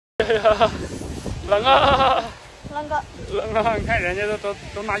哎呀，冷啊！冷个。冷啊！你看人家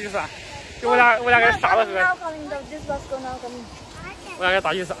都拿雨伞，就我俩给傻子喝。我俩给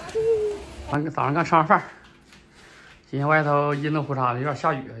打雨伞。早上刚吃完饭，今天外头阴的呼嚓的，有点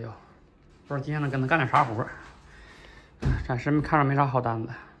下雨了又，不知道今天能干点啥活。暂时看着没啥好单子。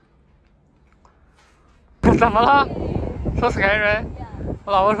怎么了？说 scary？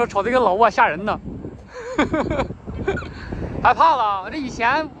 我老婆说瞅这个楼啊，吓人呢。害怕了？这以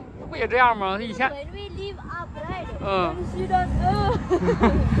前不也这样吗？以前。嗯。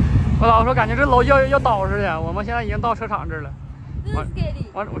我老婆说感觉这楼要倒似的。我们现在已经到车场这儿了。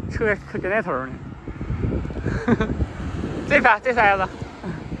我车可搁那头呢。这塞子。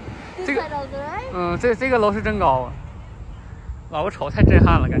这个。这个楼是真高啊。老婆瞅太震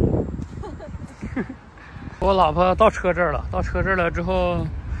撼了，感觉。我老婆到车这儿了之后，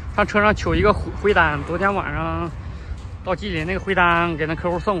上车上取一个回单。昨天晚上到吉林那个回单给那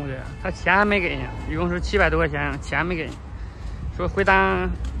客户送过去，他钱还没给呢，一共是700多块钱，钱没给。说回单，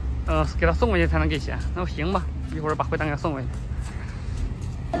给他送过去才能给钱。那行吧，一会儿把回单给他送过去。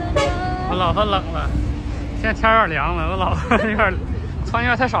我老婆冷了，现在天有点凉了，我老婆有点穿有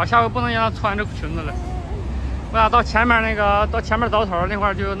点太少，下回不能让她穿这裙子了。我俩到前面灶头那块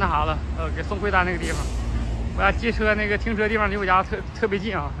儿就那啥了，给送回单那个地方。我俩借车那个停车地方离我家特别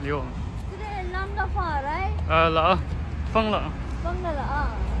近啊，离我们。冷，风冷。风的冷啊。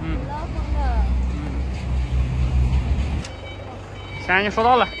嗯。风的。钱已经收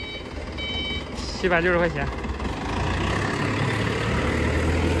到了，760块钱。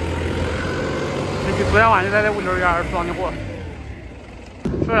昨天晚上就在这物流园装的货。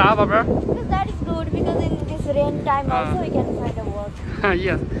说啥，宝贝儿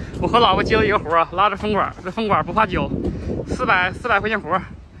？Yes， 我和老婆接了一个活，拉着风管，这风管不怕浇，400块钱活，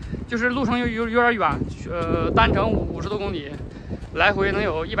就是路程有点远，单程50多公里，来回能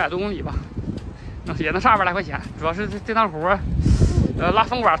有100多公里吧，也能200来块钱。主要是这趟活，拉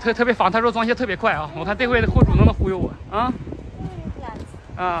风管特别方，他说装卸特别快啊。我看这回的货主能忽悠我啊。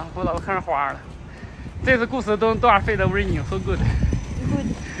啊，我老婆看上花了。这次故事都are fit raining so good。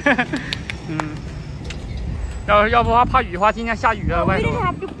嗯，要不怕雨的话，今天下雨啊，外头。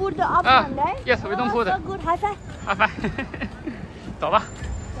Yes, we don't put. High five. 走吧。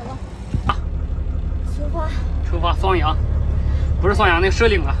啊，出发，双阳，不是双阳，那个蛇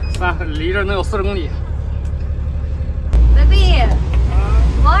岭啊，离这能有40公里。Baby,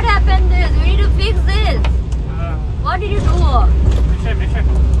 what happened? We need to fix this. What did you do? 没事。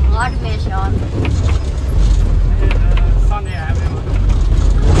What mission? Sunday everyone.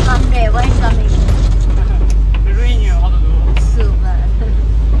 Sunday, when coming? Raining all the time. Super.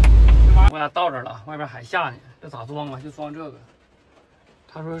 我俩到这儿了，外边还下呢，这咋装啊？就装这个。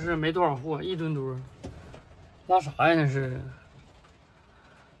他说是没多少货，1吨多。拉啥呀？那是。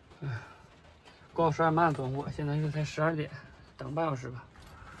哎，过12点半装货，现在是才12点，等半小时吧。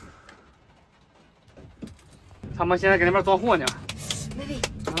他们现在给那边装货呢。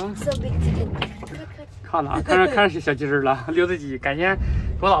看哪？看上小鸡儿了，溜达鸡。改天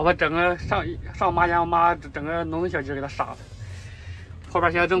我老婆整个上我妈家，我妈整个农村小鸡给它杀了。后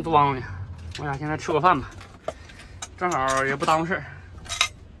边现在正装呢，我俩现在吃个饭吧，正好也不耽误事儿。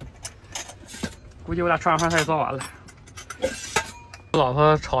估计我俩吃完饭它也装完了。我老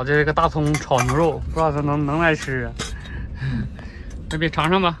婆炒这个大葱炒牛肉，不知道它能来吃啊。那别尝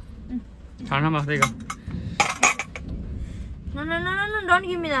尝吧，尝尝吧这个。No, don't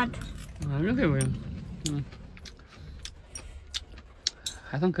give me that. 这可以不用，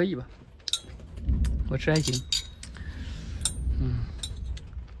还算可以吧，我吃还行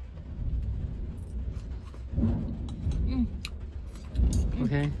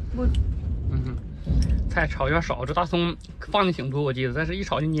，OK， 菜炒有点少，这大葱放的挺多，我记得，但是一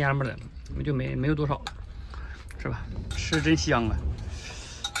炒就蔫巴了，就没有多少了，是吧？吃真香啊！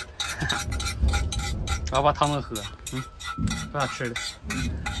我要把汤给喝，不咋吃的。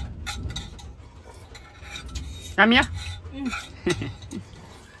亚米，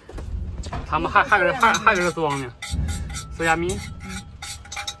他们还搁这装呢，是亚米。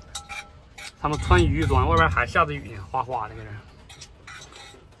他们穿雨装，外边还下着雨呢，哗哗的搁这。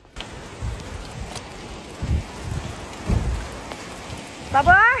宝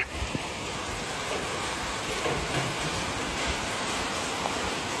贝儿。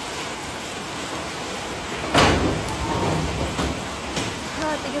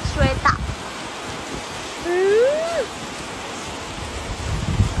这个水大。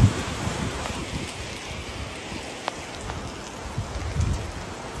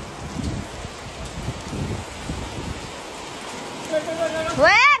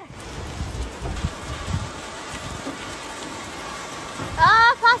Where?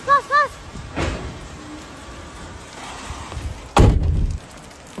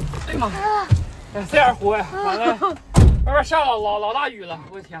 妈！哎，这样活呀！完了，外边下老大雨了，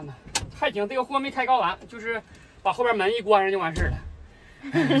我的天哪！还行，这个货没开高栏，就是把后边门一关上就完事了。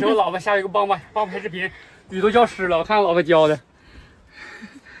这我老婆下一个帮我拍视频，雨都浇湿了，我看我老婆浇的。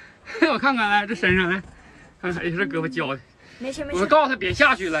我看看来这身上来，看看也是胳膊浇的。没事没事。我告诉他别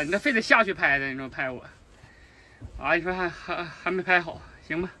下去了，你这非得下去拍的，你说拍我。啊，你说还没拍好，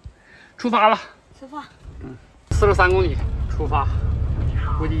行吧？出发了。出发。43公里出发，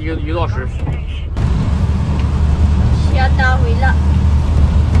估计一个多小时。下大雨了。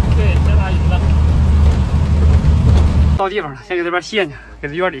对，下大雨了。到地方了，先给这边卸呢，给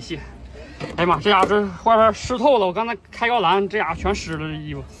这院里卸。哎呀妈，这家伙这外边湿透了，我刚才开高栏，这家伙全湿了这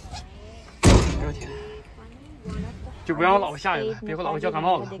衣服。哎呦天！就不让我老婆下去了，别给我老婆叫感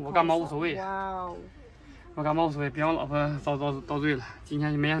冒了。我感冒无所谓，我感冒无所谓，别让我老婆遭罪了。今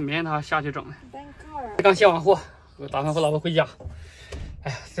天就没让她下去整了。刚卸完货，我打算和老婆回家。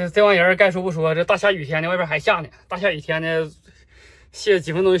哎呀，这帮人该说不说，这大下雨天呢，外边还下呢。大下雨天呢，卸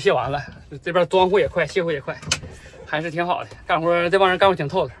几分钟就卸完了。这边装货也快，卸货也快，还是挺好的。干活这帮人干活挺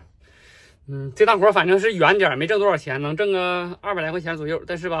透透。这单活反正是远点，没挣多少钱，能挣个200来块钱左右。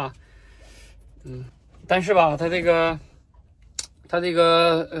但是吧，他这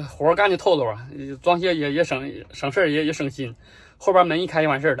个活干的透透啊，装卸也省事儿，也省心。后边门一开就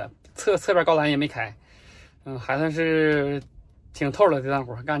完事儿了，侧边高栏也没开，还算是挺透了。这单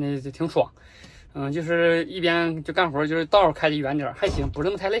活干的就挺爽，就是一边就干活，就是道开的远点，还行，不是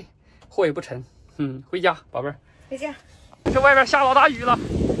那么太累，货也不沉。回家，宝贝儿，回家。这外边下老大雨了，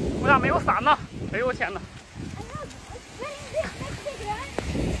我俩没有伞呢。哎呦我天哪！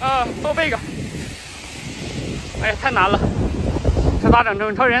都这个，哎呀，太难了，这咋整？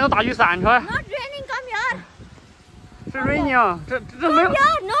你瞅人都打雨伞，你瞅。Not raining, come here. 是 raining， 这没有。Come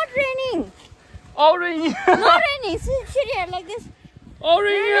here, not raining. All raining. Not raining. Sit here like this. All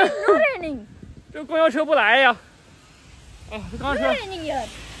raining. Not raining. 这公交车不来呀？这公交车。 Not raining here.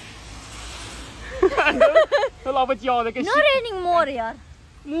 这老婆教的，给。 Not raining more here.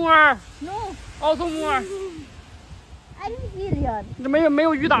 More. No. Also more. I didn't feel here. 这没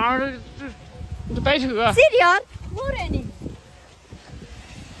有雨挡，这白扯。Sit here. Not raining.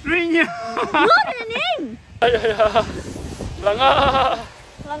 Raining. Not raining. 哎呀，冷啊！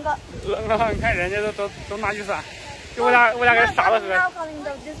冷个。冷啊！你看人家都拿雨伞，就我俩给傻子喝。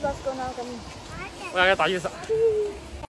我俩给打雨伞。